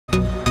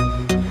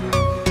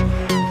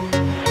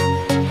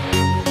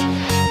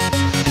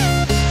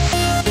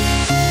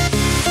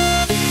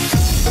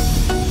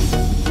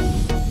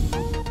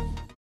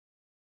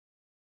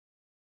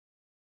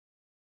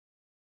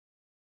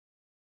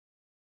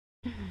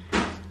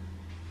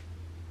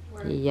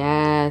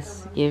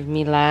Yes, give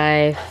me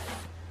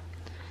life.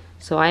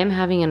 So I am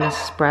having an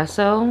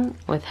espresso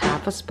with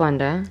half a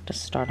Splenda to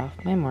start off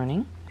my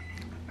morning.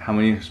 How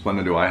many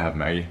Splenda do I have,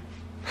 Maggie?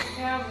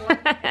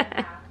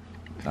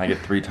 I I get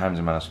 3 times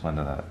the amount of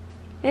Splenda that.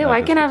 Ew,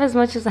 I can have as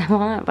much as I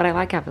want, but I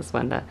like half a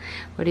Splenda.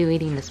 What are you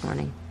eating this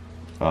morning?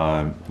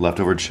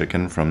 Leftover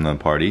chicken from the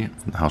party,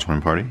 the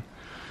housewarming party,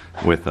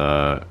 with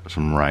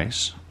some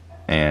rice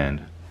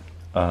and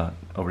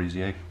over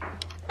easy egg.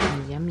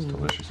 Yummy. It's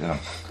delicious. Yeah,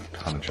 a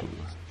ton of Cholula.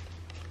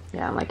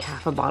 Yeah, like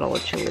half a bottle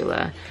of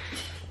Cholula.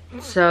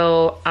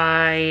 So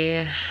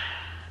I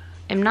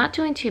am not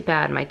doing too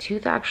bad. My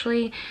tooth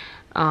actually,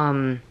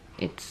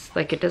 it's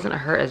like it doesn't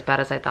hurt as bad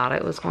as I thought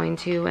it was going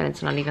to, and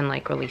it's not even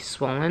like really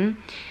swollen.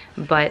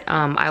 But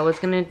I was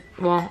gonna,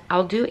 well,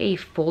 I'll do a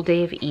full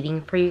day of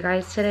eating for you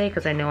guys today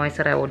because I know I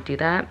said I would do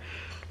that.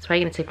 It's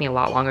probably gonna take me a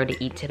lot longer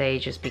to eat today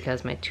just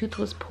because my tooth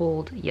was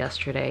pulled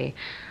yesterday.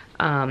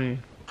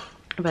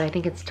 But I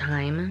think it's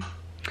time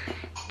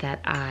that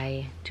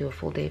I do a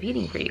full day of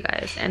eating for you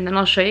guys. And then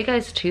I'll show you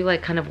guys too,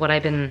 like kind of what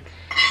I've been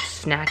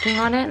snacking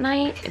on at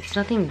night. It's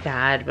nothing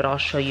bad, but I'll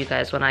show you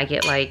guys when I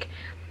get like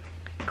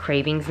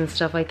cravings and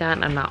stuff like that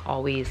and I'm not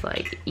always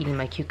like eating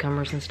my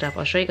cucumbers and stuff.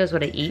 I'll show you guys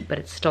what I eat, but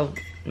it's still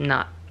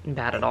not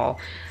bad at all.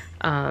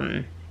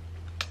 It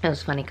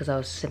was funny because I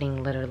was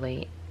sitting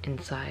literally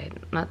inside,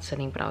 not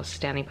sitting, but I was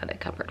standing by the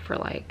cupboard for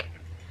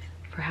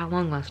how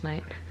long last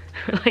night?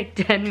 For like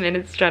 10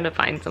 minutes trying to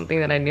find something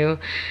that I knew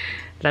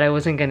that I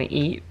wasn't gonna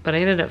eat, but I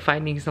ended up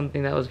finding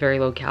something that was very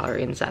low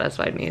calorie and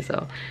satisfied me,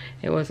 so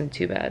it wasn't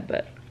too bad.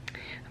 But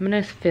I'm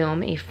gonna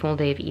film a full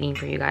day of eating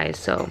for you guys.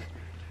 So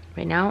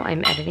right now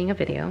I'm editing a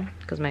video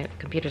because my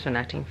computer's been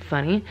acting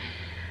funny,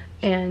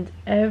 and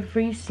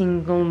every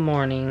single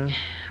morning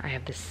I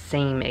have the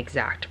same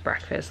exact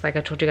breakfast. Like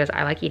I told you guys,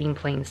 I like eating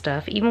plain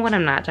stuff. Even when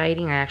I'm not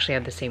dieting, I actually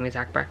have the same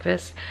exact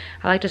breakfast.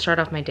 I like to start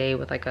off my day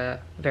with like a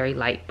very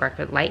light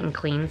breakfast, light and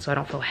clean, so I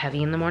don't feel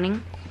heavy in the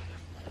morning.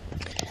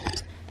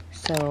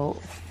 So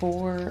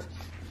 4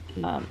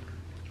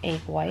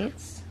 egg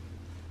whites,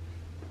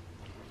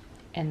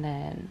 and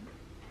then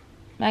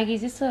Maggie,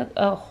 is this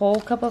a whole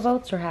cup of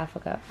oats or half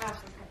a cup?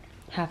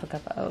 Half a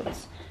cup of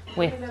oats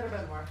with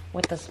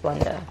the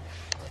Splenda.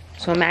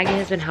 So Maggie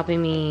has been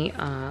helping me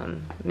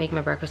make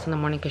my breakfast in the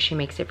morning because she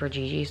makes it for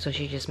Gigi, so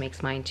she just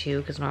makes mine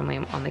too because normally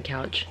I'm on the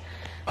couch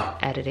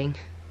editing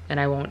and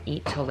I won't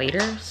eat till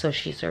later, so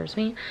she serves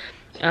me.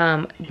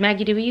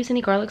 Maggie, do we use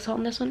any garlic salt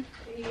in this one?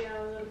 Yeah,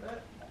 a little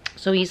bit.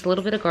 So we used a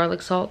little bit of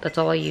garlic salt. That's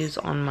all I use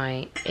on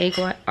my egg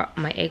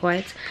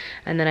whites,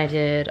 and then I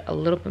did a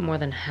little bit more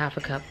than half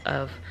a cup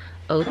of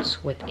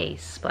oats with a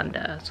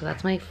Splenda. So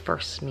that's my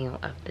first meal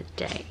of the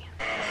day.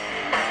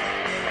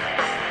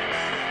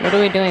 What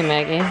are we doing,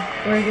 Maggie?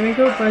 We're gonna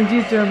go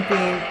bungee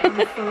jumping. I'm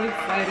so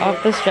excited.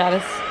 Off the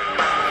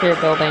stratosphere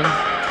building.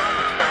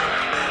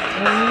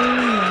 Oh my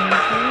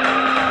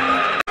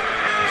god.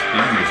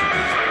 Speed music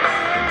is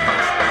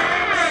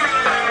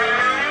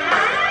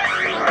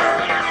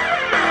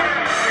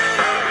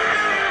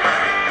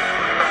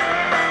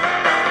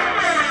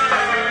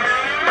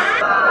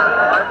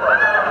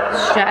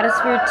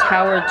Stratosphere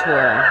Tower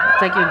Tour.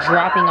 It's like you're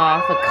dropping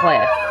off a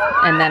cliff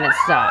and then it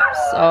stops.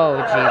 Oh,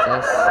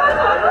 Jesus.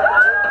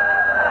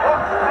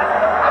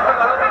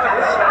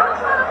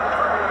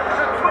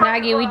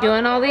 Maggie, we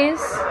doing all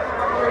these?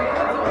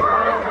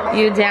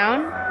 You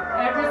down?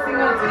 Every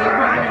single day we're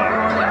gonna go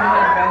on a new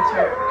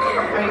adventure.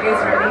 Are you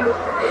guys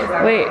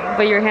ready? Wait,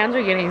 but your hands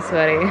are getting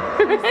sweaty. I'm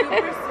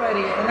super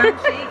sweaty and I'm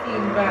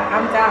shaking, but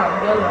I'm down.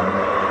 YOLO.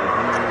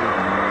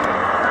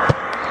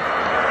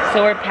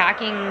 So we're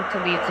packing to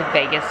leave to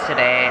Vegas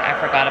today. I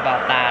forgot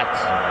about that.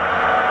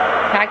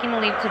 Packing to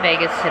leave to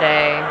Vegas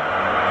today,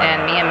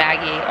 and me and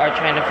Maggie are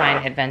trying to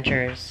find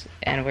adventures,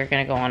 and we're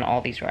gonna go on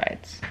all these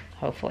rides.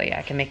 Hopefully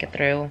I can make it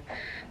through.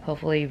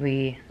 Hopefully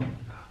we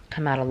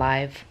come out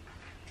alive.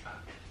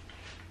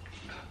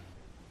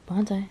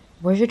 Bonsai,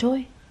 where's your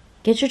toy?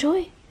 Get your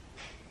toy.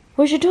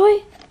 Where's your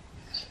toy?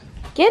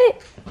 Get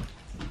it.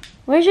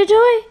 Where's your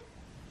toy?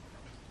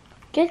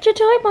 Get your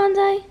toy,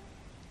 Bonsai.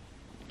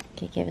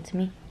 Okay, give it to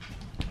me.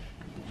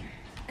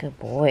 Good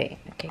boy.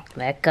 Okay,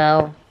 let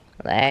go.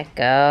 Let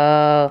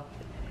go.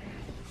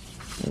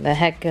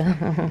 Let go.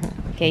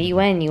 Okay, you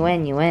win, you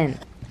win, you win.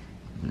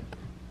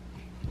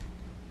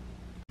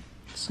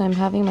 So I'm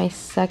having my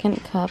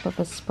second cup of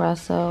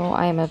espresso.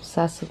 I am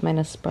obsessed with my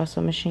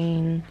Nespresso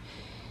machine.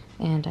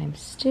 And I'm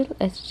still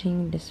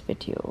editing this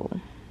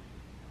video.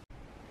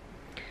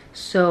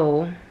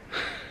 So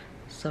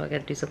I gotta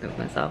do something with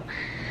myself.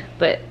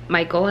 But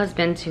my goal has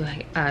been to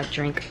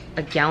drink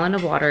a gallon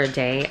of water a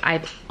day.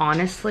 I've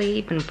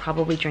honestly been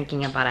probably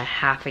drinking about a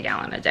half a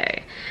gallon a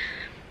day.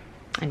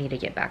 I need to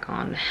get back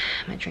on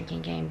my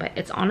drinking game, but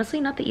it's honestly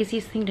not the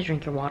easiest thing to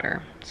drink your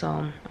water.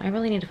 So I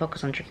really need to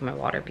focus on drinking my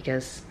water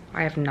because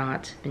I have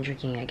not been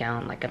drinking a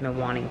gallon like I've been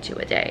wanting to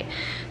a day.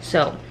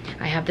 So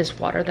I have this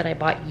water that I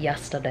bought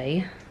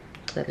yesterday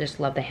because I just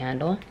love the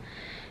handle.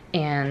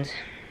 And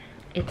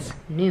it's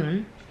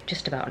noon,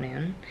 just about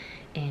noon.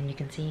 And you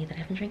can see that I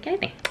haven't drank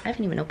anything. I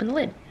haven't even opened the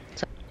lid.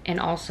 So And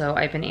also,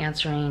 I've been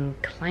answering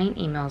client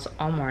emails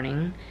all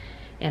morning,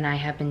 and I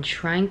have been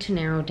trying to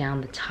narrow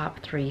down the top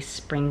 3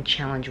 spring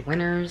challenge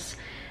winners,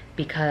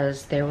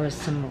 because there was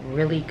some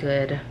really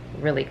good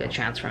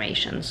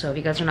transformation. So if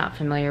you guys are not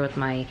familiar with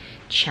my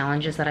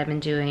challenges that I've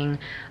been doing,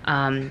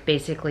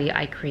 basically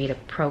I create a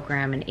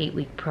program, an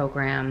 8-week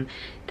program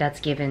that's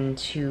given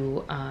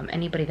to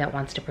anybody that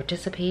wants to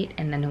participate,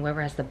 and then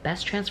whoever has the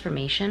best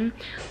transformation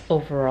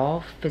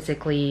overall,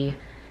 physically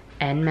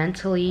and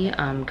mentally,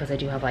 because I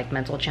do have like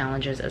mental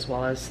challenges as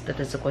well as the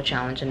physical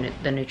challenge and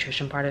the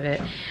nutrition part of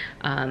it,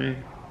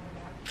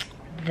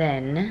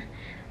 then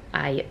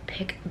I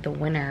pick the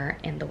winner,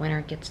 and the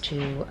winner gets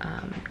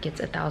gets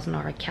a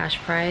 $1,000 cash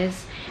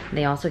prize.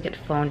 They also get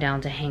flown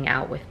down to hang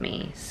out with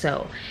me.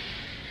 So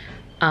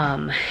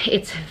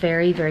it's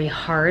very, very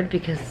hard,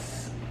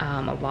 because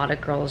a lot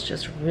of girls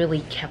just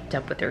really kept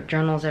up with their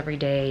journals every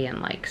day, and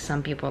like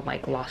some people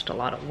like lost a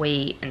lot of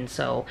weight, and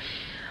so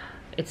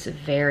it's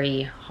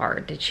very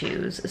hard to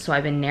choose. So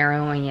I've been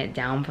narrowing it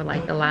down for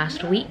like the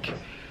last week,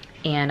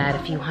 and I had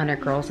a few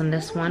hundred girls in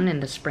this one, in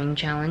the spring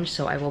challenge,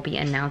 so I will be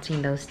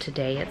announcing those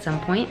today at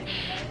some point.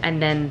 And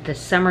then the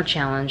summer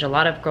challenge, a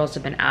lot of girls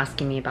have been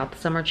asking me about the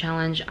summer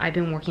challenge. I've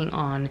been working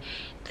on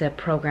the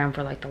program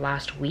for like the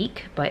last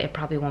week, but it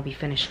probably won't be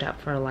finished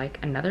up for like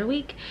another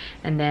week.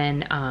 And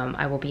then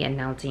I will be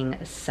announcing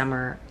a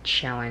summer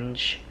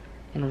challenge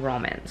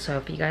enrollment. So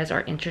if you guys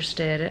are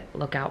interested,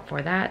 look out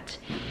for that.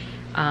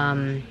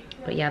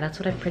 But yeah, that's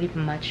what I've pretty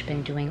much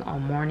been doing all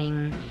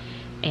morning.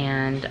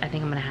 And I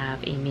think I'm gonna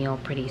have a meal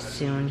pretty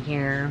soon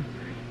here.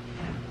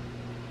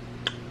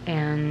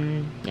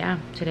 And yeah,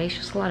 today's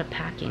just a lot of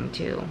packing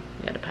too.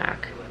 We gotta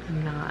pack.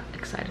 I'm not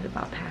excited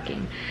about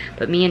packing.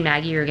 But me and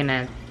Maggie are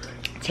gonna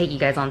take you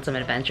guys on some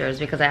adventures,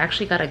 because I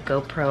actually got a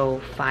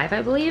GoPro 5,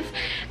 I believe.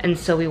 And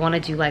so we wanna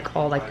do like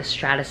all like the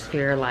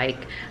stratosphere,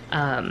 like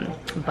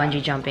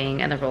bungee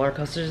jumping and the roller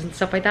coasters and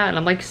stuff like that. And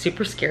I'm like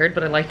super scared,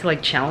 but I like to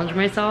like challenge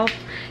myself,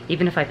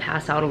 even if I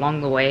pass out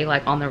along the way,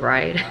 like on the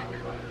ride.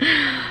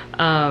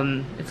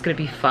 It's gonna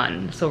be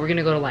fun. So we're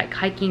gonna go to like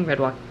hiking, Red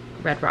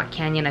Rock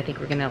Canyon. I think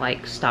we're gonna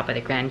like stop by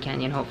the Grand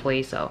Canyon,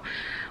 hopefully. So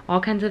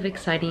all kinds of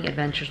exciting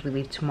adventures. We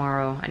leave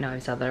tomorrow. I know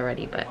I've said that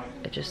already, but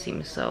it just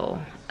seems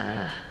so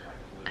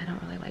I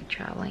don't really like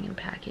traveling and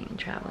packing and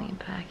traveling and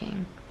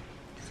packing.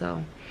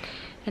 So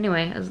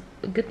anyway,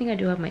 a good thing I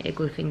do have my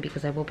igloo thing,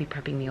 because I will be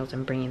prepping meals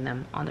and bringing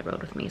them on the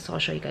road with me. So I'll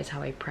show you guys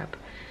how I prep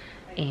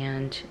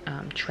and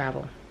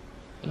travel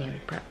and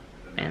prep.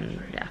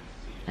 And yeah,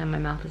 and my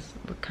mouth is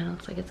kind of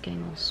looks like it's getting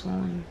a little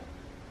swollen.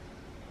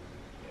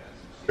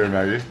 Here,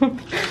 Maggie.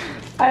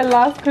 I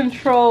lost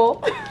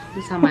control.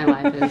 This is how my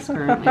life is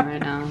currently right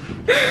now.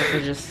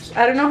 Just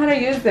I don't know how to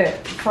use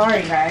it.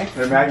 Sorry, guys.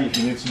 Hey, Maggie, if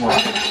you need some more,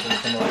 there's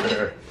some over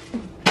there.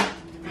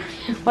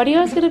 Why do you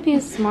always gotta be a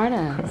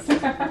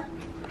smartass?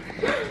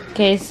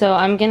 Okay, so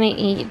I'm gonna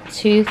eat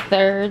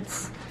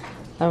 2/3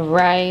 of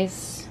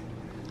rice,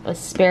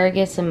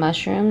 asparagus, and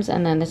mushrooms,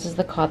 and then this is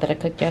the cod that I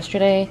cooked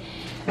yesterday.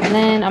 And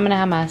then I'm gonna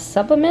have my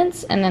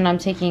supplements, and then I'm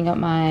taking up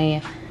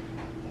my...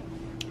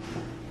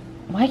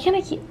 Why can't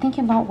I keep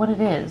thinking about what it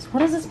is?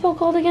 What is this pill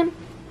called again?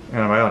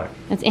 Antibiotic.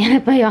 It's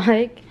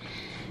antibiotic,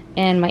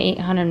 and my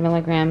 800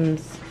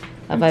 milligrams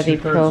of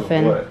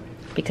ibuprofen,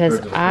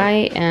 because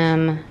I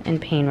am in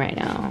pain right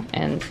now,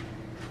 and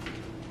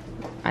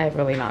I have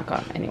really not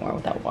got anywhere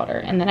with that water.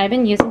 And then I've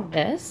been using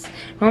this.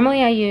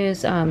 Normally I use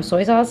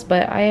soy sauce,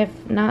 but I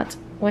have not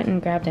went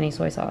and grabbed any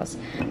soy sauce.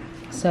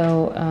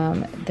 So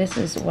this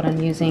is what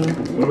I'm using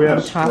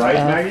on top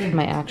of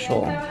my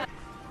actual.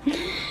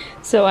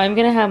 So I'm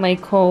gonna have my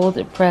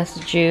cold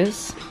pressed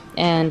juice,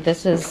 and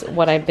this is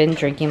what I've been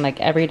drinking like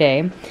every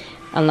day,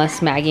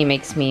 unless Maggie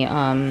makes me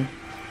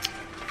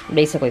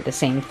basically the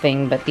same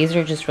thing. But these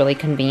are just really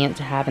convenient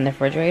to have in the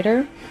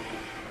refrigerator.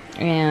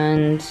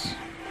 And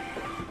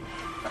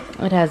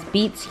it has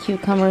beets,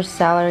 cucumbers,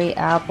 celery,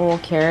 apple,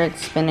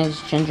 carrots,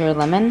 spinach, ginger,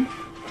 lemon.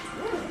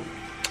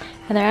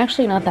 And they're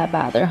actually not that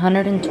bad. They're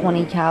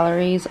 120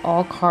 calories,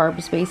 all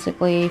carbs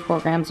basically, 4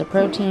 grams of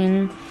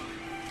protein,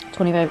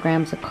 25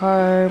 grams of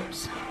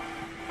carbs.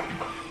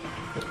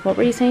 What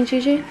were you saying,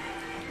 Gigi?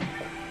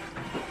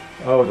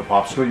 Oh, the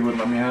popsicle you wouldn't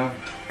let me have?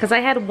 Because I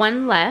had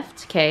one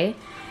left, okay?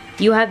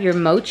 You have your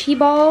mochi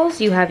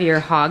balls, you have your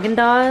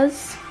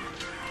Haagen-Dazs,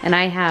 and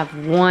I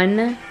have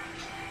one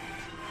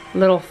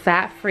little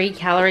fat-free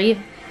calorie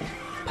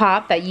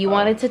pop that you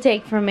wanted to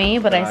take from me,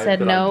 but I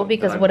said no,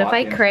 because what if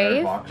I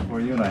crave? For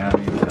you and I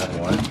haven't even had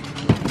one.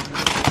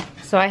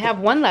 So I have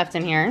one left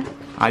in here.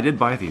 I did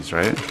buy these,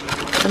 right?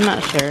 I'm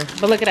not sure,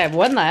 but look at, I have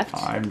one left.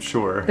 I'm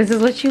sure. This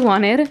is what you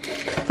wanted,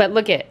 but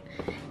look it.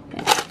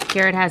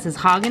 Garrett has his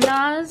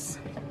Haagen-Dazs,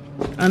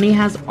 and he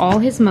has all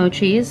his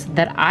mochis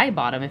that I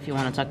bought him, if you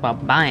want to talk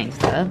about buying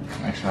stuff.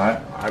 Actually,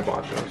 I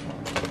bought those.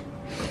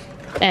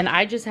 And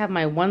I just have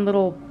my one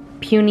little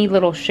puny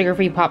little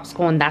sugar-free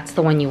popsicle, and that's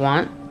the one you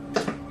want?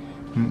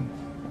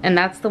 And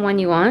that's the one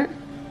you want?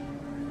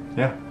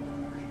 Yeah.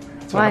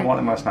 That's what I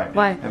wanted last night.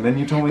 Why? And then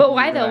you told me. But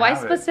why though? Why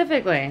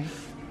specifically?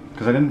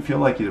 Because I didn't feel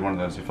like you did one of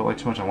those. It felt like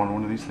too much. I wanted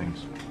one of these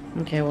things.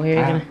 Okay, well here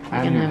you're gonna. I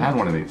haven't even had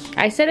one of these.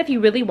 I said if you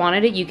really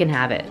wanted it, you can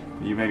have it.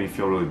 You made me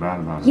feel really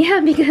bad about it. Yeah,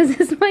 because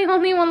it's my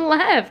only one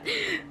left.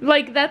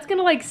 Like that's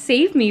gonna like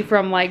save me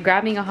from like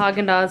grabbing a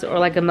Haagen-Dazs or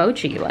like a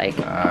mochi. Like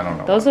I don't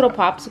know. those little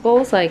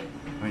popsicles, like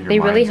they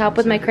really help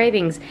with my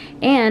cravings.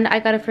 And I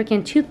got a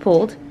freaking tooth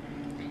pulled,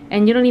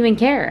 and you don't even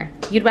care.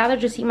 You'd rather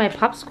just eat my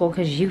popsicle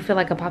because you feel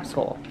like a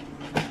popsicle.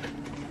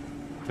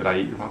 Did I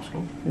eat your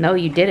popsicle? No,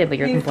 you did it, but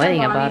you're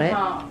complaining about it.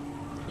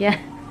 Yeah.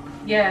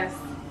 Yes.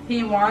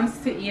 He wants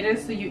to eat it,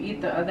 so you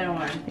eat the other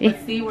one. But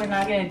see, we're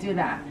not going to do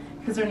that.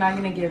 Because we're not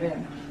going to give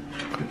in.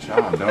 Good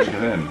job. Don't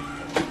give in.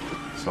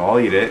 So I'll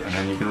eat it, and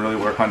then you can really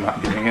work on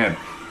not giving in.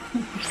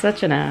 You're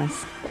such an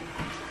ass.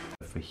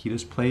 A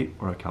fajitas plate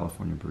or a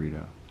California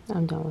burrito?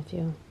 I'm done with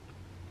you.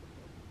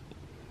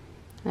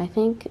 I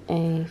think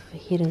a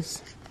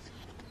fajitas.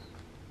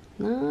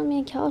 No, I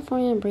mean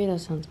California burrito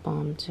sounds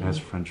bomb too. It has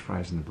French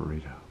fries in the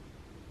burrito.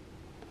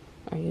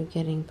 Are you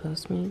getting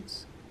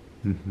Postmates?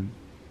 Mm-hmm.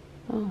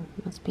 Oh,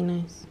 must be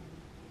nice.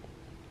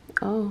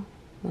 Oh,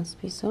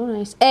 must be so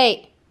nice.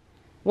 Hey!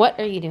 What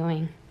are you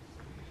doing?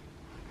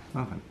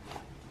 Nothing.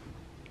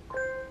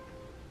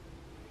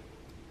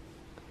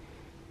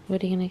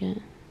 What are you gonna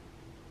get?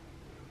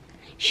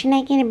 Should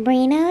I get a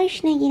burrito or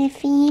should I get a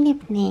fajita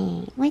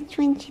plate? Which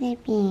one should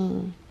it be?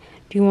 Do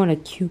you want a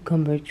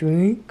cucumber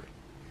drink?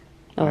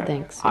 Oh,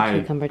 thanks. A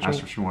cucumber I asked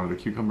drink. if she wanted a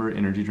cucumber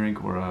energy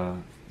drink or a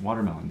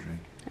watermelon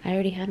drink. I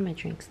already had my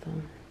drinks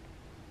though.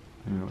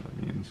 I don't know what that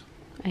means.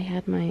 I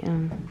had my,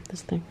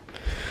 this thing.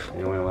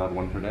 You only allowed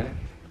one per day?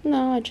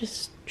 No, I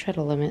just try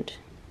to limit.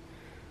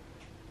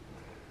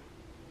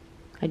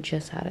 I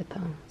just had it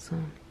though, so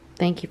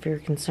thank you for your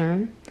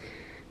concern.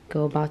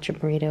 Go about your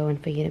burrito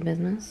and fajita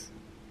business.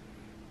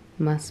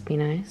 Must be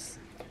nice.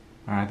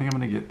 Alright, I think I'm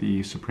gonna get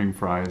the supreme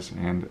fries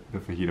and the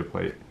fajita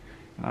plate.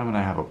 And I'm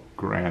gonna have a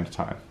grand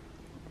time.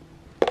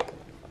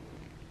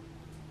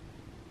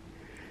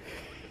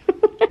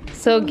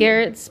 So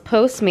Garrett's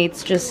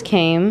Postmates just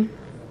came.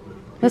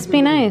 Must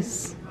be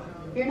nice.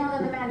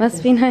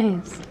 Must be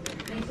nice.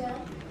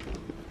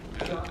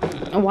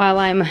 While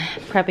I'm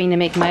prepping to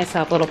make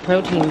myself a little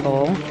protein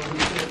bowl,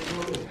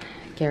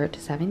 Garrett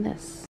is having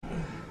this.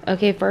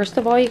 Okay, first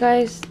of all, you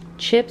guys,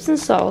 chips and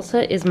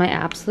salsa is my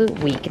absolute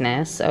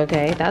weakness,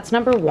 okay? That's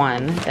number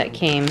one that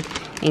came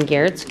in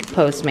Garrett's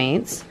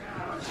Postmates.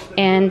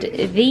 And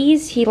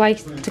these he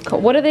likes to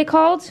call, what are they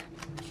called?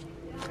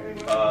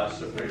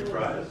 Supreme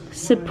fries.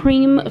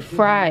 Supreme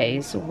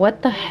fries.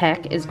 What the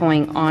heck is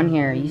going on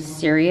here? Are you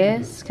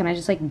serious? Can I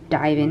just like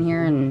dive in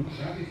here and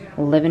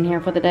live in here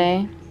for the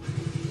day?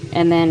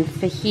 And then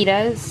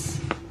fajitas.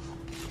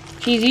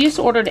 Jeez, you just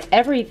ordered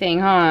everything,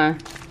 huh?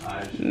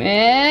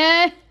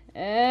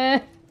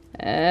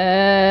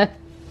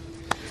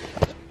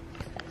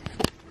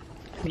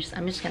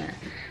 I'm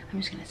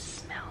just gonna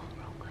smell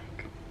real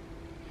quick.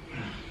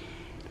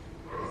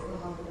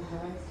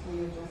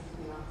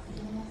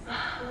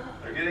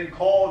 They're getting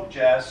cold,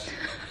 Jess.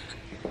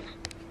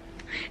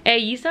 Hey,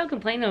 you stop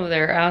complaining over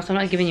there, or else I'm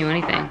not giving you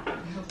anything.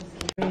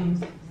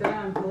 Sit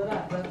down, pull it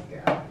up. Let's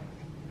go.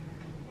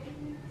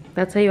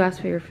 That's how you ask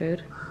for your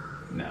food?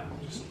 No,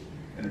 just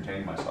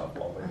entertaining myself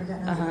all day.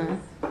 Uh-huh.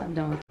 I'm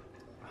done.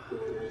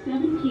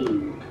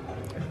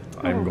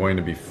 I'm going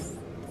to be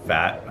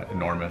fat,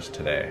 enormous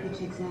today.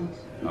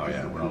 Oh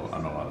yeah, I'm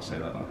not allowed to say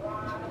that now.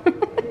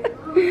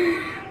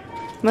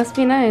 Must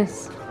be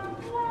nice.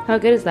 How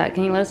good is that?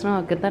 Can you let us know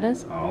how good that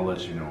is? I'll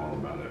let you know all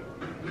about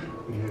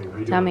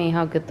it. Tell me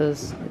how good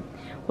those...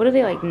 What are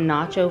they, like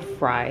nacho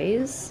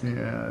fries?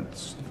 Yeah,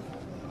 it's...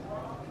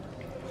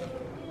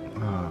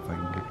 Oh, if I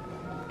can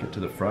get to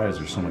the fries,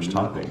 there's so much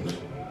toppings.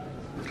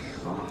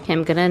 Okay,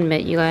 I'm gonna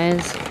admit, you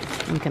guys,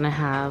 I'm gonna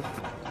have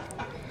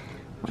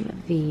one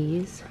of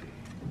these.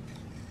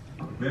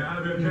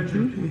 That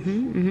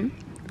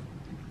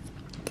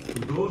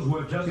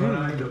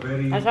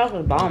sauce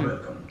is bomb.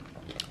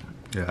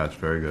 Yeah, it's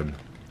very good.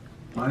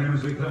 My name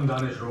is Vikram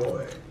Danish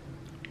Roy.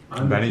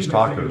 Benny's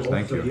Tacos,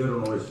 thank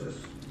you.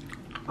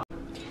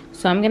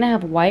 So I'm gonna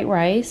have white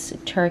rice,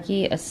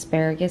 turkey,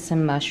 asparagus,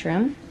 and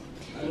mushroom.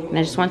 And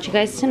I just want you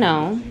guys to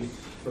know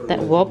that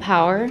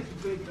willpower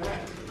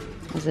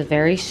is a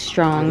very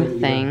strong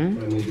thing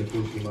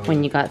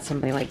when you got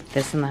somebody like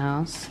this in the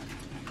house.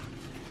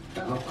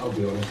 I'll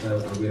be honest,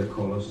 I'll be a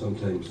caller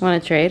sometimes.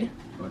 Want to trade?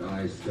 But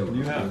I still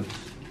You have.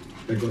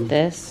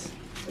 This?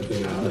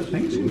 The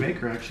things you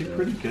make are actually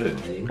pretty good.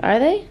 Are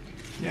they?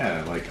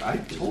 Yeah, like I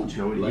told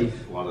you, I would eat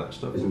a lot of that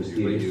stuff.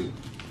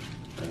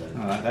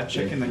 That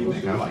chicken that you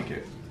make, I like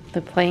it.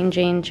 The plain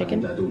Jane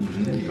chicken? But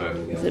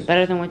Is it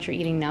better than what you're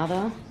eating now,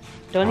 though?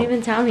 Don't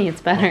even tell me it's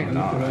better.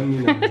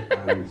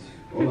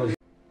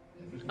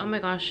 Oh my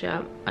gosh,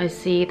 yeah. I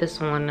see the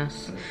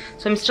sullenness.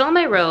 So I'm still in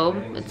my robe.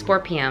 It's 4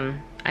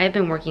 p.m. I have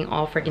been working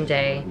all freaking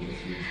day.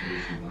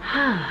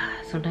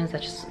 Sometimes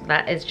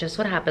that is just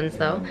what happens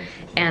though.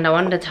 And I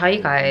wanted to tell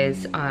you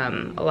guys,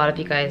 a lot of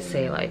you guys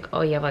say like,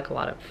 oh, you have like a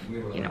lot of,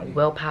 you know,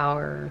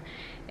 willpower,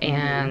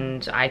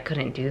 and I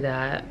couldn't do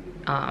that.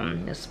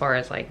 as far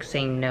as like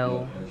saying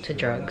no to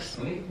drugs.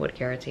 Wood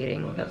carrots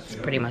eating, that's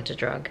pretty much a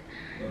drug.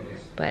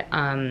 But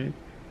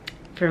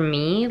for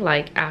me,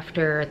 like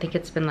after I think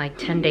it's been like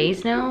 10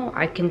 days now,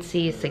 I can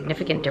see a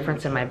significant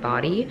difference in my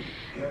body.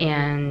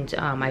 And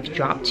I've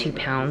dropped 2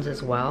 pounds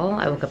as well.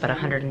 I woke up at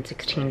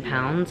 116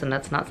 pounds, and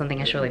that's not something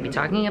I should really be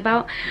talking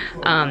about,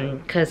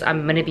 because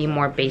I'm gonna be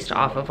more based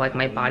off of like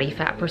my body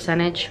fat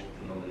percentage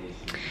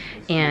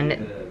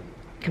and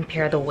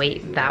compare the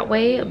weight that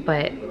way.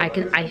 But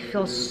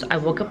I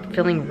woke up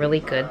feeling really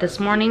good this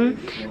morning,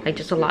 like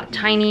just a lot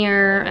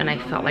tinier, and I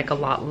felt like a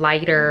lot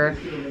lighter,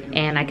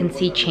 and I can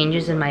see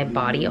changes in my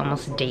body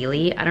almost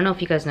daily. I don't know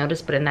if you guys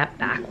noticed, but in that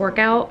back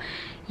workout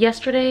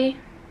yesterday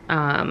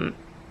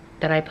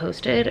that I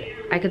posted,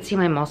 I could see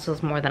my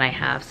muscles more than I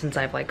have since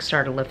I've like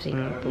started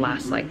lifting the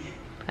last, like,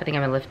 I think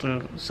I've been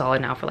lifting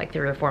solid now for like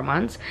 3 or 4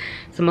 months.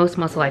 It's the most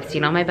muscle I've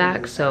seen on my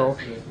back. So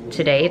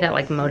today that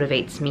like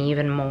motivates me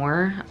even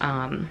more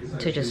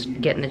to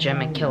just get in the gym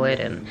and kill it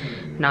and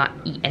not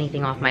eat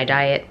anything off my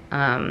diet.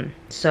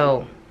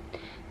 So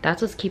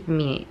that's what's keeping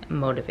me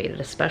motivated,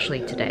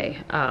 especially today.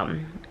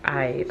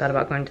 I thought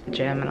about going to the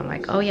gym and I'm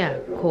like, oh yeah,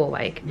 cool,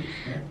 like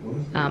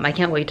I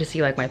can't wait to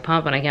see like my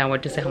pump, and I can't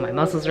wait to see how my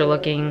muscles are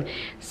looking.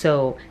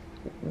 So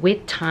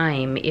with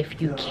time,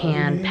 if you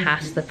can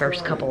pass the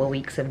first couple of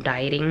weeks of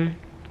dieting,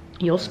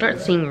 you'll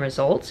start seeing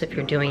results if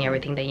you're doing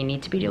everything that you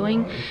need to be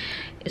doing.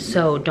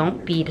 So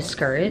don't be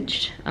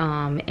discouraged,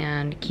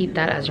 and keep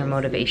that as your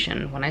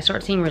motivation. When I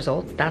start seeing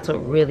results, that's what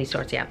really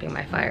starts yapping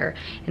my fire.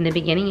 In the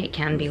beginning, it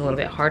can be a little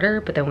bit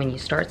harder, but then when you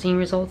start seeing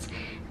results,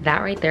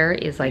 that right there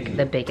is like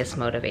the biggest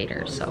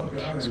motivator. So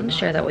I just want to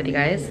share that with you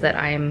guys, that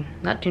I'm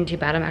not doing too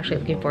bad. I'm actually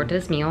looking forward to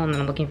this meal, and then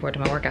I'm looking forward to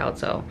my workout.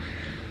 So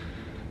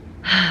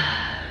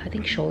I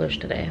think shoulders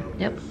today.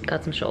 Yep,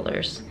 got some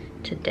shoulders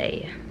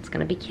today. It's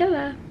gonna be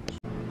killer.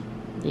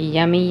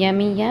 Yummy,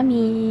 yummy,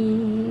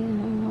 yummy.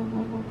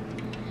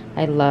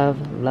 I love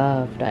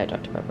Diet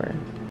Dr. Pepper.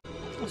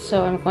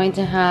 So I'm going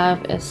to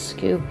have a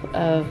scoop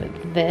of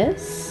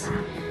this,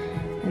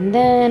 and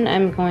then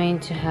I'm going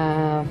to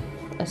have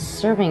a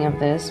serving of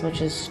this,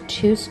 which is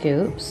 2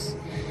 scoops.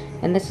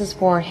 And this is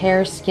for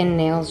hair, skin,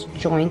 nails,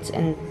 joints,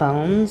 and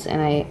bones.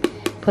 And I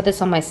put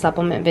this on my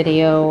supplement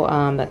video,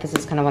 that this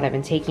is kind of what I've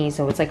been taking,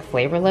 so it's like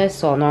flavorless.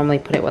 So I'll normally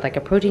put it with like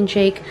a protein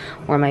shake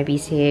or my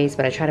BCAAs,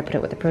 but I try to put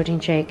it with a protein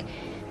shake.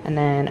 And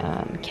then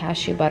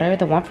cashew butter.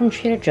 The one from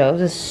Trader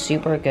Joe's is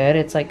super good.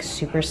 It's like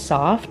super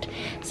soft.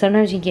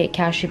 Sometimes you get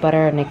cashew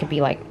butter and it could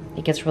be like,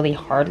 it gets really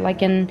hard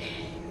like in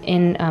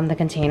the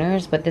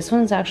containers, but this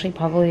one's actually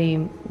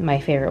probably my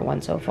favorite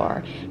one so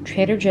far.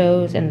 Trader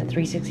Joe's and the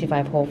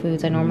 365 Whole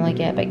Foods I normally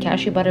get, but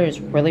cashew butter is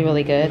really,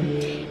 really good.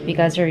 If you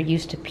guys are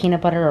used to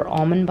peanut butter or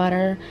almond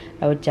butter,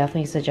 I would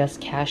definitely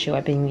suggest cashew.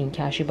 I've been eating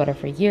cashew butter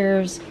for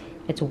years.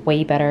 It's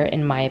way better,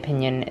 in my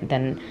opinion,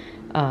 than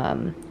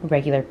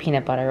regular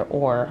peanut butter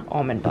or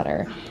almond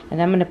butter. And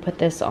then I'm gonna put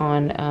this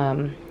on,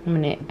 I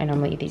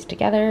normally eat these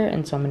together,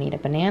 and so I'm gonna eat a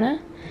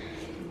banana.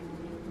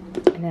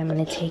 And then I'm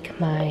gonna take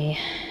my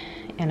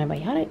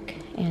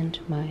antibiotic and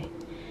my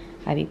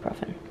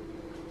ibuprofen.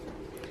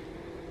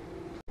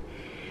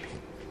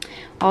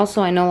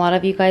 Also, I know a lot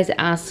of you guys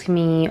ask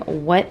me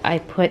what I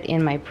put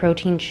in my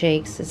protein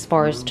shakes as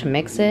far as to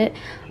mix it.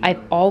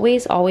 I've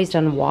always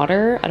done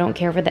water. I don't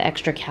care for the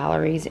extra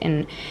calories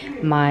in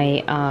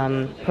my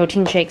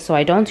protein shakes, so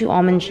I don't do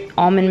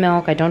almond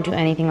milk. I don't do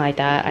anything like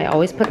that. I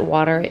always put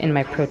water in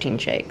my protein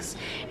shakes.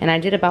 And I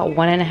did about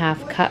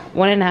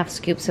 1.5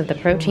 scoops of the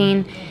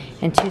protein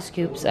and 2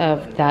 scoops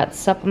of that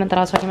supplement that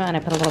I was talking about, and I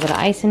put a little bit of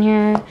ice in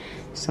here,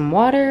 some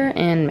water,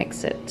 and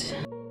mix it.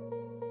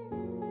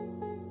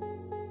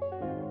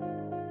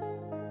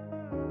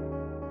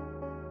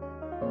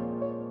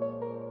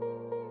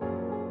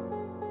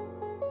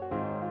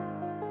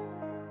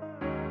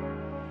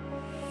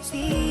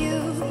 See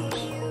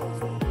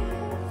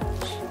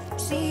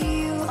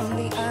you on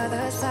the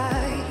other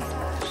side.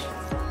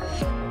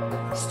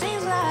 Stay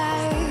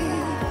alive.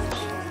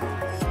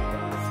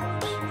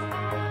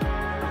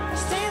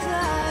 Stay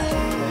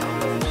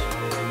alive.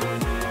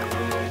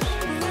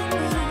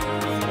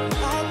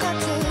 I got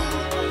to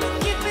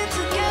keep it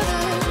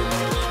together.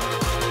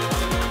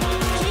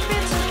 Keep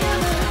it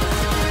together.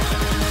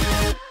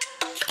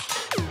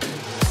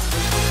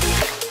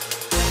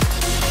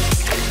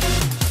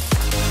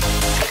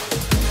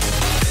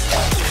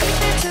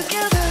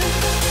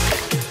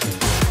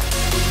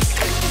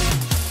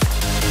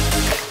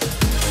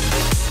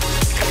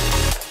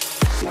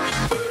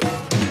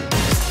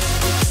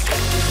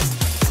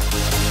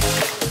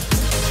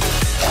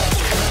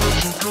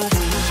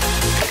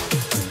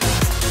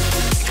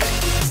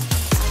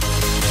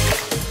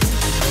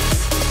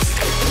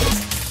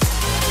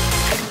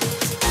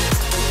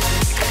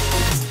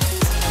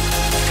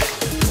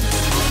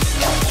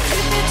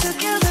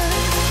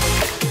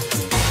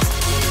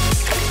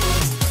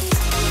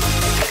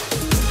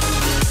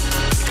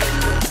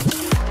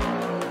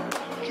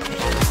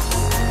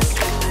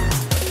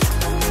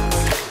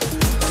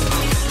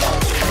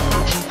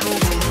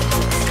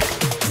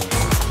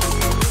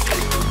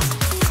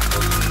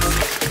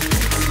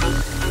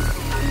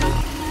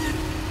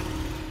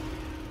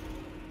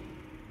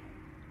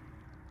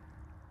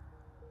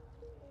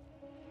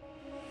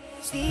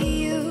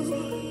 See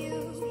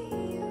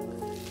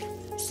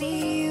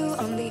you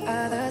on the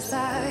other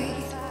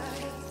side.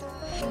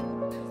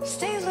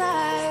 Stay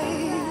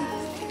alive.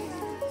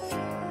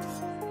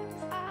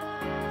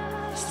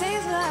 Stay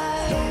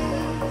alive.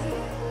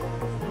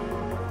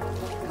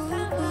 Ooh,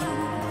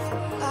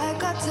 I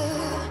got to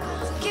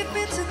keep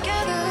it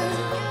together.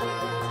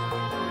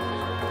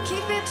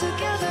 Keep it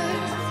together.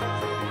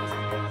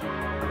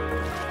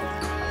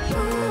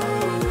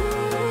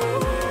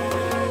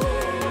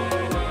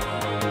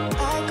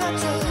 I got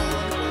to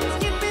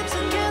keep it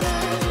together.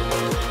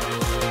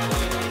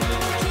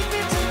 Keep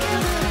it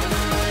together.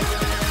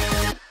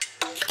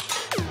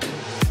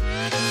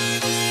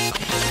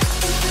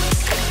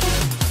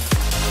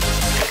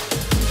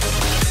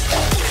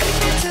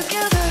 Keep it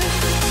together.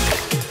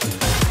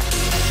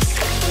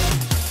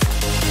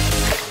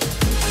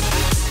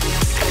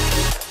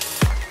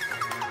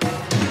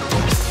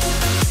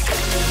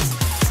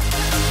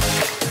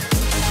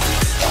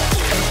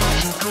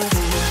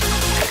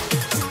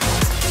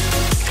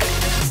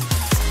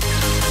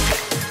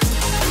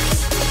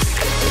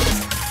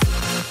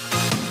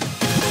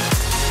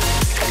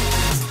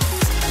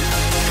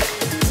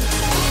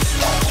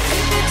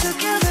 Keep it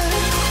together.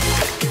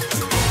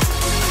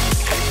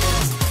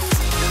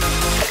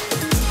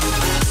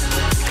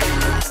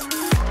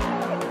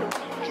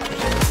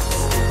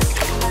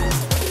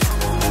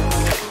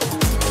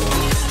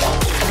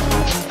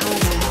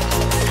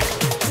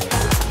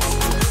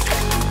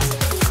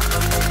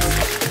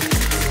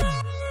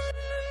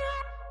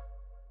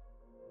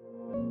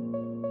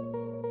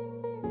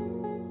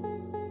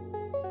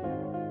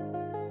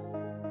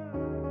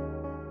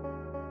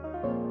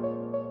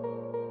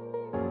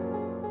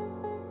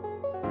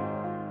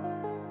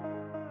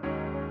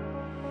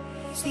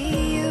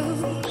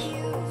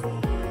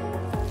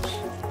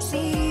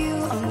 See you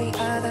on the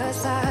other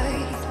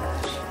side.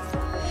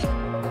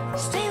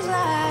 Stay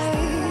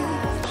alive.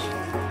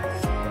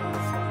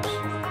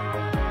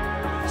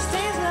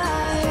 Stay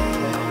alive.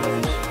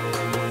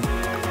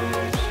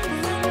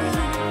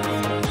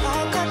 I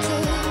got to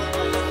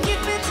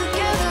keep it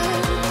together.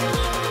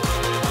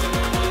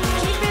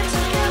 Keep it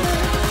together.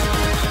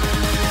 Keep it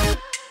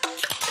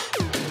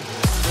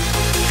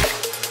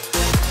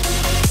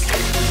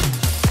together.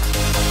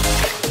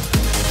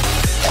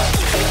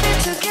 Keep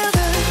it together.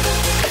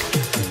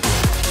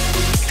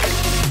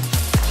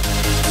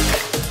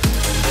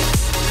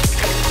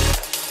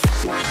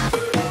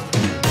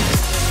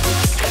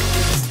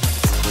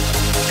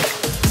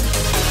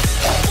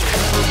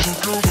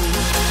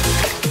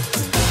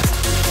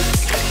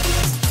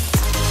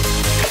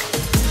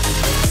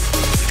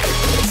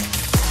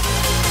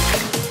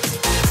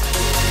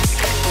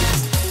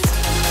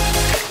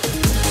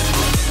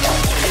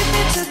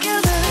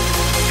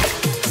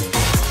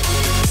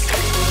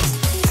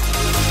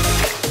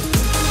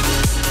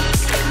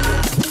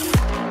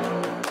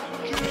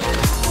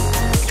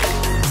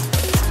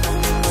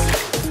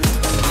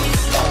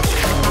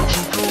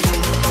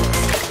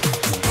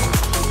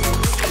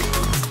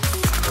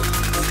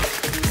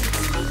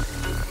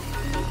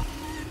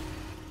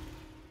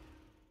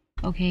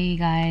 Okay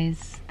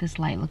guys, this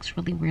light looks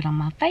really weird on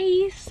my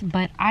face,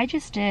 but I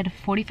just did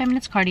 45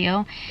 minutes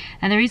cardio.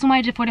 And the reason why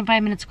I did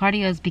 45 minutes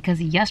cardio is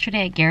because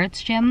yesterday at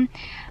Garrett's gym,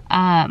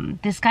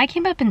 this guy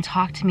came up and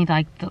talked to me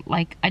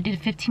like I did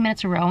 15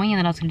 minutes of rowing and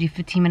then I was gonna do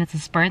 15 minutes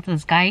of sprints. And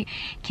this guy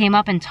came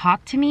up and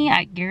talked to me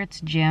at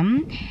Garrett's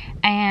gym,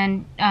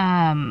 and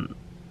I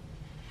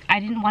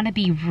didn't want to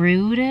be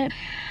rude.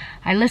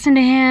 I listened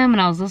to him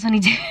and I was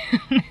listening to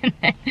him and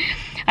then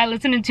I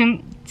listened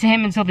to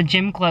him until the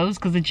gym closed,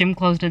 because the gym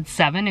closed at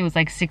 7. It was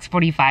like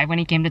 6:45 when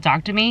he came to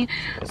talk to me.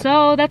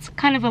 So that's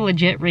kind of a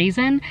legit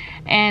reason.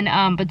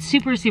 And but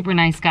super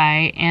nice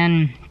guy.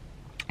 And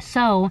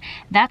so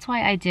that's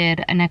why I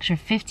did an extra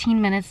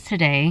 15 minutes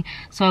today.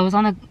 So I was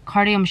on the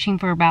cardio machine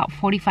for about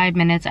 45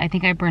 minutes. I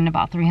think I burned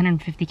about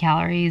 350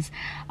 calories.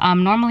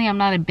 Normally I'm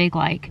not a big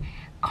like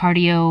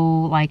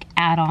cardio like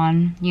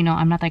add-on, you know,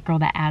 I'm not that girl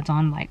that adds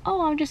on like,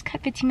 oh, I'll just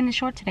cut 15 minutes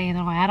short today and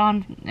then I'll add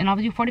on and I'll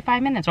do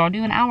 45 minutes, or I'll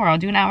do an hour, I'll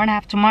do an hour and a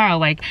half tomorrow.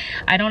 Like,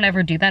 I don't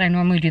ever do that. I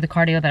normally do the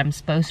cardio that I'm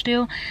supposed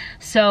to.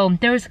 So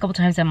there was a couple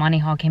times that Monty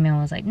Hall came in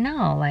and was like,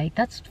 no, like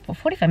that's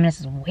 45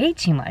 minutes is way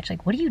too much.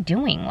 Like, what are you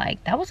doing?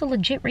 Like, that was a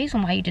legit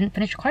reason why you didn't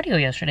finish cardio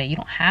yesterday. You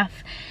don't have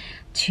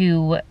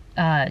to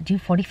do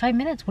 45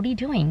 minutes. What are you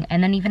doing?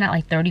 And then even at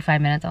like 35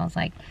 minutes, I was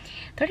like,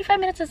 35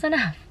 minutes is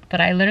enough. But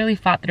I literally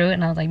fought through it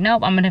and I was like,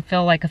 nope, I'm gonna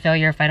feel like a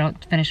failure if I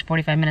don't finish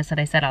 45 minutes that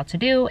I set out to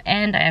do.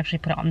 And I actually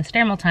put it on the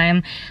stair mill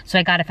time, so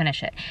I gotta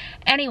finish it.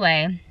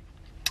 Anyway,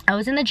 I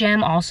was in the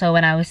gym also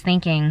and I was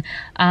thinking,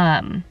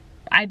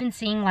 I've been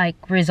seeing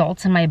like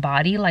results in my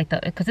body, like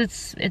because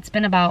it's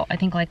been about, I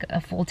think like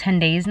a full 10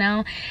 days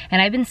now. And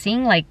I've been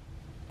seeing like,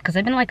 because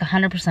I've been like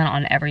 100%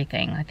 on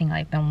everything. I think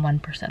I've been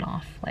 1%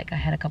 off. Like I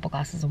had a couple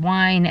glasses of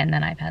wine and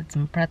then I've had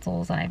some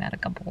pretzels and I've had a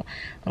couple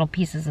little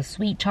pieces of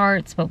sweet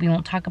tarts, but we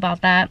won't talk about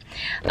that.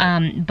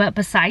 But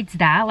besides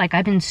that, like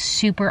I've been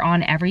super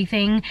on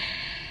everything.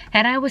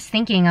 And I was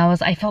thinking,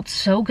 I felt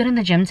so good in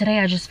the gym today.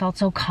 I just felt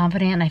so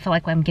confident, and I felt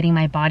like I'm getting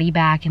my body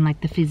back and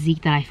like the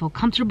physique that I feel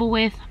comfortable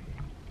with.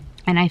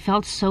 And I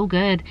felt so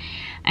good.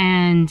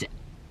 And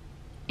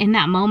in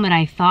that moment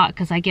I thought,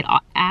 because I get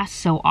asked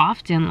so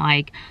often,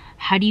 like,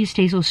 how do you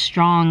stay so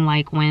strong,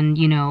 like when,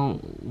 you know,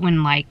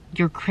 when like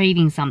you're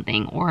craving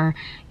something, or,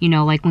 you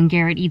know, like when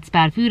Garrett eats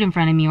bad food in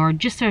front of me, or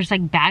just there's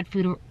like bad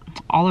food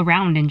all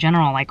around in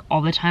general, like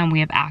all the time we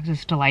have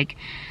access to like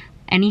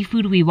any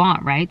food we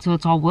want, right? So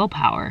it's all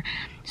willpower.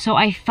 So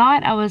I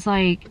thought, I was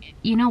like,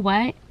 you know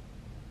what?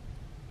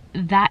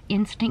 That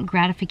instant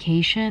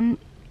gratification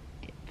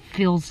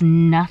feels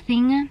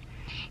nothing.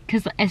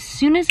 Because as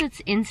soon as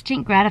it's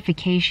instant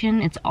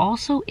gratification, it's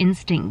also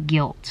instant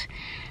guilt.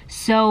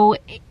 So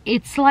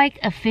it's like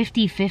a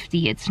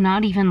 50-50. It's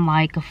not even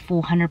like a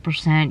full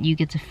 100% you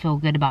get to feel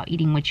good about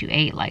eating what you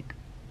ate. Like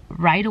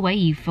right away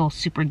you feel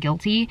super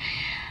guilty.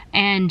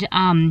 And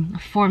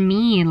for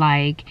me,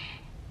 like,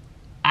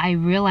 I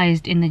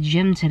realized in the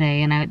gym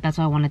today, and that's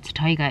why I wanted to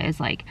tell you guys,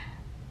 like,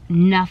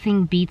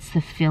 nothing beats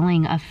the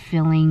feeling of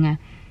feeling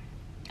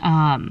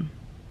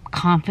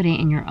confident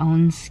in your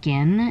own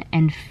skin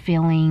and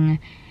feeling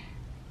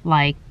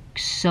like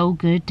so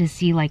good to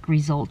see like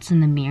results in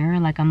the mirror.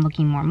 Like I'm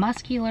looking more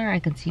muscular, I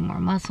can see more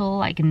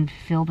muscle, I can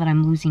feel that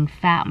I'm losing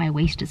fat, my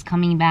waist is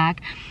coming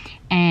back.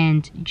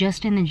 And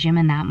just in the gym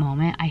in that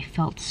moment, I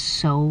felt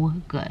so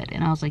good.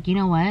 And I was like, you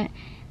know what?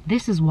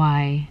 This is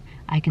why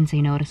I can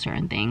say no to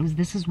certain things.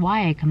 This is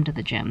why I come to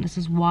the gym. This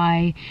is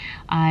why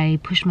I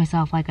push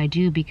myself like I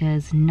do,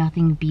 because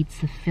nothing beats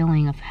the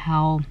feeling of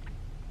how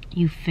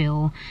you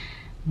feel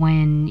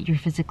when you're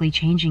physically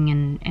changing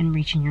and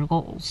reaching your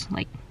goals.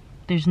 Like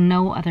there's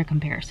no other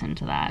comparison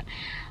to that.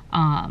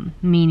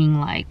 Meaning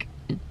like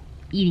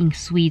eating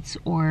sweets,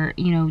 or,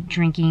 you know,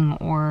 drinking,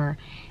 or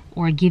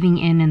giving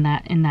in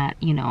that,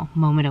 you know,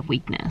 moment of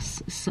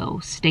weakness. So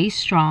stay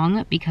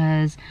strong,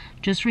 because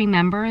just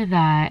remember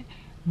that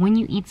when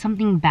you eat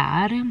something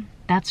bad,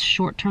 that's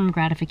short-term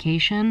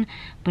gratification.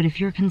 But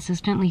if you're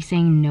consistently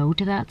saying no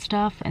to that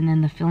stuff, and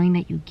then the feeling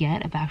that you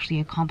get of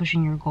actually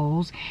accomplishing your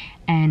goals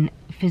and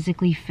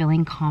physically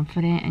feeling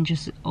confident and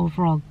just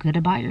overall good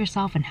about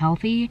yourself and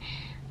healthy,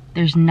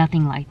 there's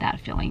nothing like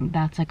that feeling.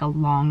 That's like a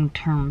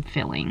long-term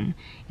feeling.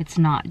 It's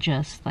not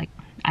just like,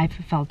 I've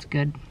felt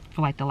good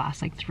for like the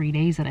last like 3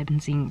 days that I've been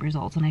seeing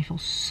results, and I feel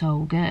so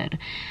good.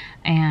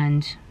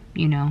 And,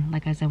 you know,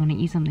 like I said, when I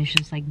eat something, it's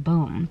just like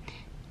boom,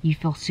 you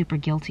feel super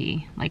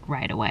guilty like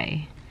right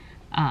away.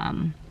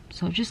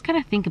 So just kind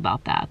of think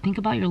about that. Think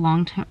about your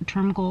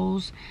long-term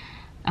goals,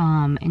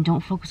 and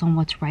don't focus on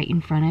what's right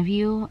in front of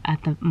you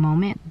at the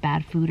moment,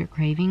 bad food or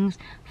cravings.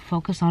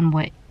 Focus on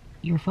what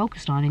you're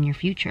focused on in your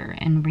future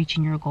and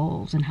reaching your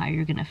goals and how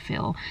you're gonna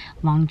feel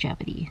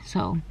longevity.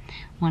 So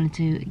wanted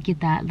to get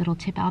that little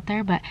tip out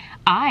there. But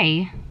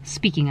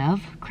speaking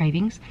of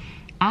cravings,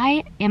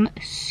 I am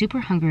super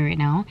hungry right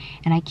now,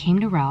 and I came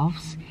to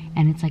Ralph's,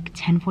 and it's like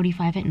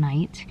 10:45 at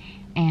night,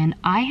 and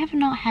I have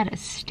not had a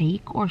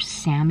steak or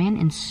salmon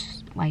in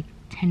like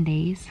 10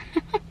 days.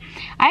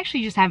 I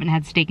actually just haven't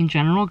had steak in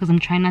general, because I'm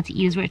trying not to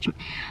eat as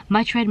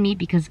much red meat,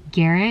 because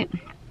Garrett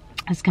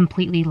is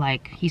completely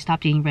like, he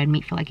stopped eating red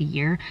meat for like a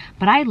year.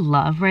 But I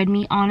love red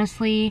meat,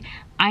 honestly.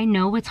 I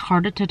know it's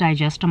harder to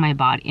digest on my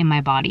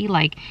body,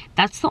 like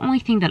that's the only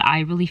thing that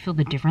I really feel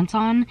the difference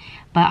on.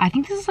 But I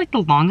think this is like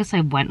the longest I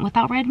went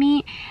without red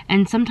meat.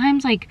 And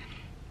sometimes like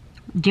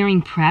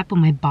during prep, when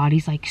my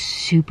body's like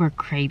super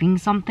craving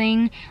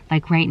something,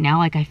 like right now,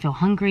 like I feel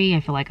hungry,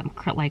 I feel like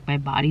like my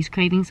body's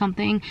craving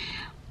something,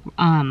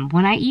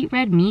 when I eat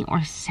red meat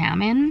or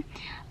salmon,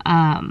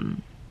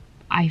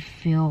 I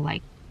feel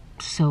like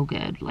so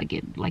good. Like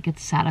it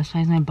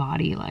satisfies my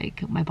body.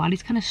 Like my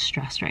body's kind of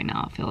stressed right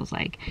now, it feels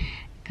like,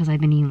 because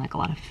I've been eating like a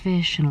lot of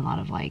fish and a lot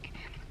of like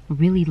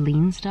really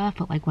lean stuff.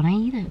 But like when I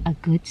eat a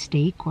good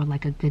steak or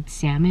like a good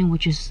salmon,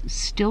 which is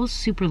still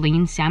super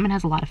lean, salmon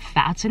has a lot of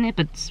fats in it,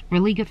 but it's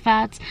really good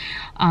fats.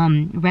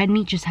 Red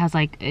meat just has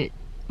like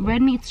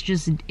red meat's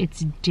just,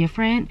 it's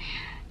different.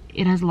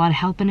 It has a lot of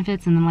health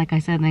benefits, and then like I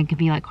said, then it can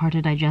be like hard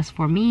to digest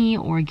for me,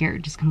 or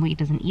Garrett just completely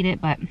doesn't eat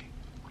it. But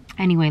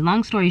anyway,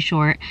 long story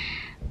short,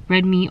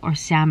 red meat or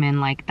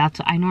salmon, like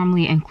that's, I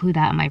normally include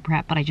that in my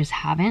prep, but I just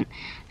haven't.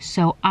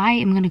 So I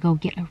am gonna go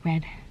get a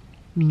red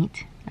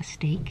meat, a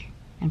steak,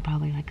 and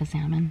probably like a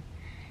salmon.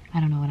 I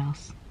don't know what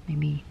else,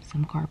 maybe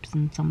some carbs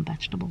and some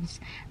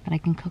vegetables that I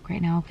can cook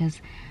right now, because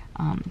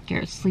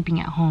Garrett's sleeping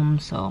at home,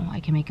 so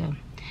I can make a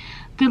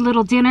good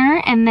little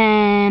dinner and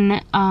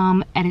then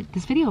edit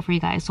this video for you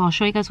guys. So I'll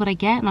show you guys what I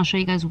get, and I'll show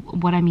you guys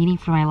what I'm eating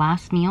for my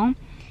last meal.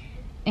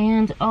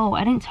 And oh,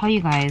 I didn't tell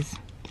you guys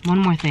one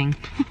more thing.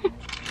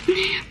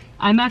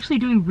 I'm actually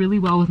doing really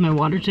well with my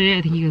water today.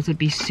 I think you guys would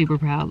be super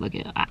proud. Look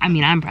at, I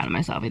mean, I'm proud of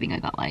myself. I think I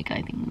got like,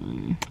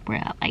 we're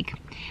at like,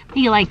 I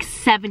think like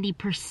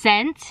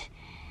 70%.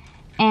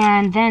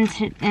 And then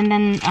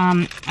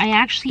I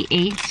actually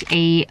ate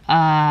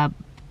a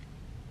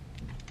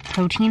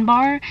protein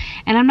bar,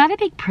 and I'm not a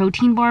big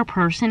protein bar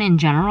person in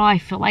general. I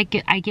feel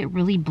like I get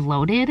really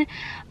bloated.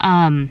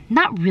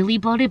 Not really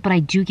bloated, but I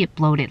do get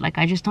bloated. Like,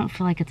 I just don't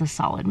feel like it's a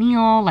solid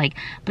meal. Like,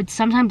 but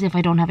sometimes if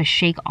I don't have a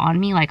shake on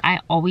me, like, I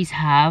always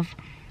have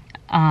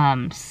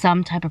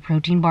some type of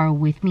protein bar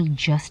with me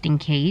just in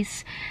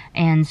case.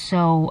 And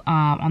so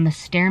on the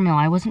stair mill,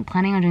 I wasn't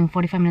planning on doing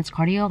 45 minutes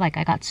cardio. Like,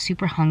 I got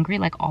super hungry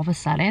like all of a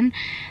sudden,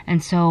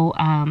 and so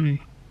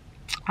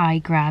I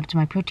grabbed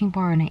my protein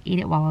bar and I ate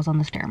it while I was on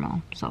the stair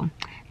mill. So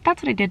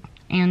that's what I did,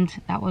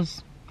 and that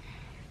was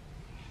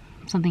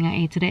something I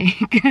ate today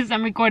because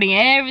I'm recording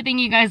everything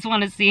you guys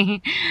want to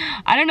see.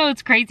 I don't know,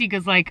 it's crazy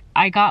because like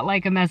I got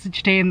like a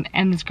message today,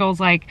 and this girl's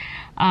like,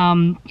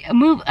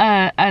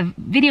 a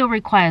video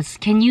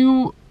request, can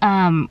you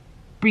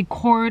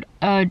record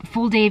a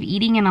full day of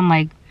eating? And I'm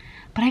like,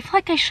 but I feel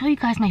like I show you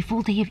guys my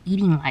full day of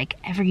eating like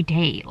every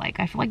day. Like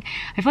I feel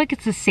like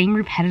it's the same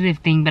repetitive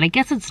thing, but I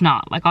guess it's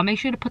not. Like, I'll make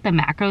sure to put the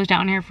macros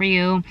down here for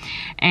you,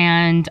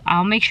 and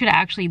I'll make sure to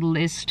actually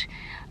list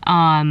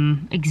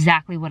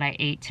exactly what I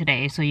ate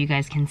today so you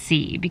guys can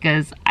see,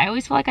 because I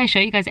always feel like I show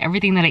you guys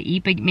everything that I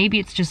eat, but maybe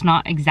it's just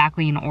not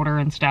exactly in order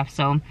and stuff.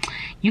 So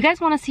you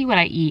guys want to see what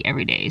I eat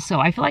every day,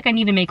 so I feel like I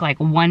need to make like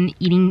one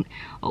eating,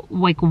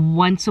 like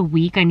once a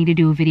week I need to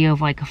do a video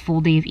of like a full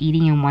day of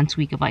eating, and once a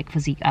week of like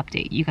physique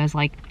update. You guys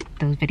like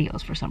those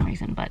videos for some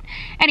reason. But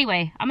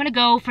anyway, I'm gonna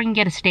go freaking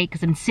get a steak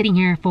because I'm sitting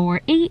here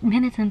for 8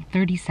 minutes and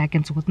 30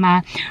 seconds with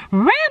my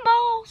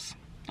rambles.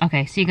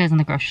 Okay, see you guys in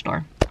the grocery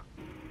store.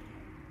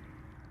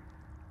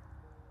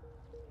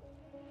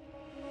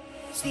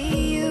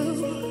 See you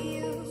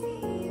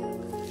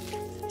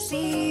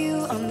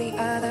on the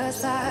other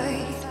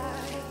side.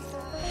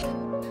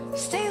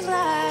 Stay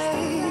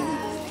alive.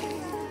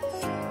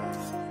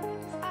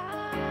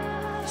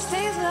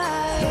 Stay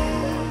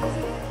alive.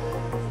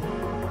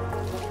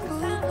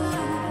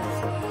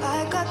 Ooh,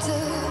 I got to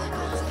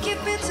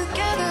keep it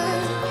together.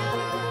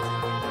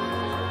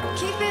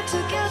 Keep it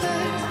together.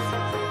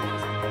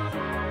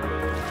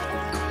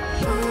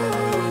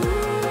 Ooh.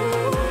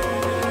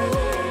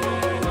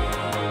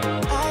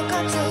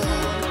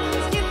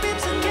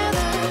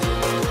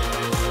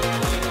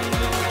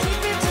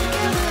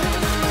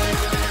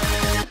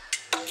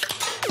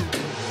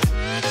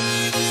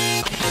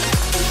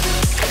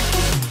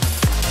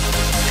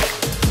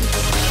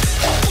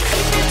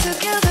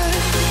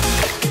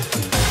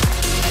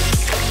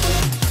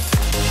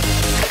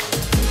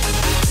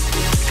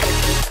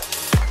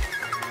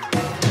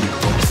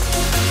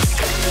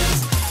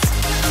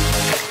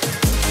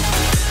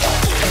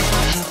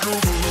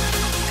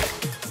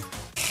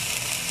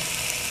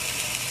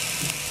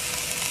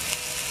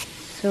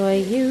 So I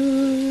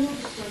use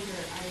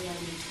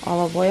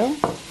olive oil,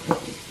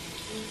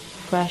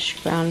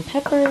 fresh ground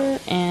pepper,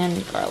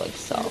 and garlic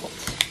salt.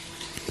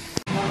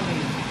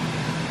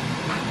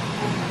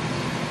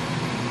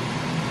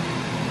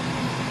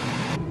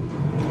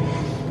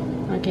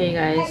 Okay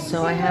guys,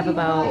 so I have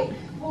about,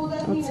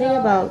 let's say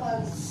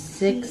about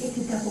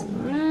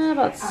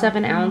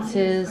 7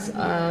 ounces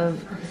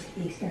of,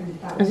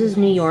 this is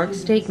New York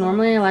steak.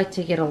 Normally I like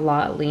to get a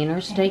lot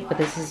leaner steak, but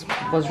this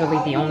was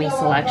really the only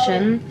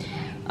selection.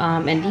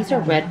 And these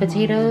are red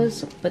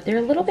potatoes, but they're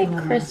a little bit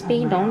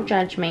crispy. Don't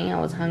judge me, I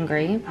was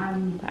hungry.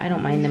 But I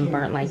don't mind them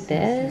burnt like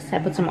this. I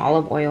put some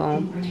olive oil,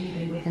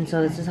 and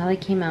so this is how they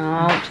came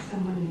out.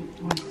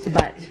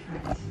 But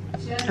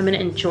I'm gonna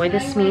enjoy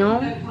this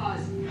meal,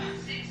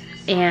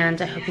 and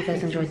I hope you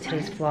guys enjoyed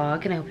today's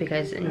vlog, and I hope you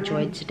guys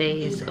enjoyed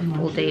today's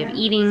full day of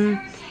eating.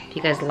 If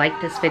you guys like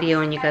this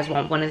video and you guys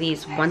want one of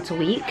these once a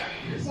week,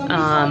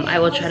 I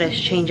will try to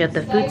change up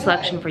the food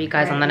selection for you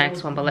guys on the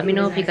next one. But let me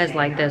know if you guys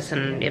like this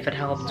and if it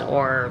helped,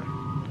 or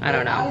I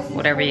don't know,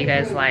 whatever you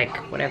guys like,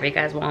 whatever you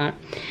guys want.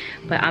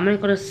 But I'm gonna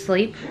go to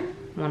sleep.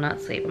 Well,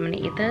 not sleep. I'm gonna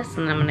eat this,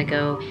 and then I'm gonna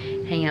go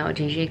hang out with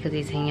JJ because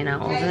he's hanging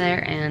out over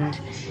there, and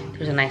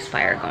there's a nice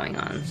fire going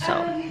on. So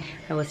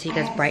I will see you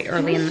guys bright and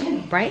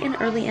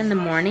early in the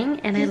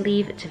morning, and I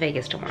leave to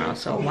Vegas tomorrow.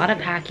 So a lot of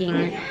packing,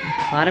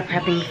 a lot of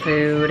prepping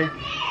food,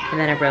 and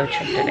then a road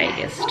trip to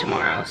Vegas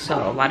tomorrow.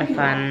 So a lot of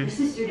fun.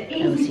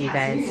 I will see you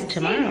guys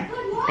tomorrow.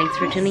 Thanks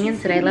for tuning in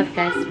today. Love you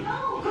guys.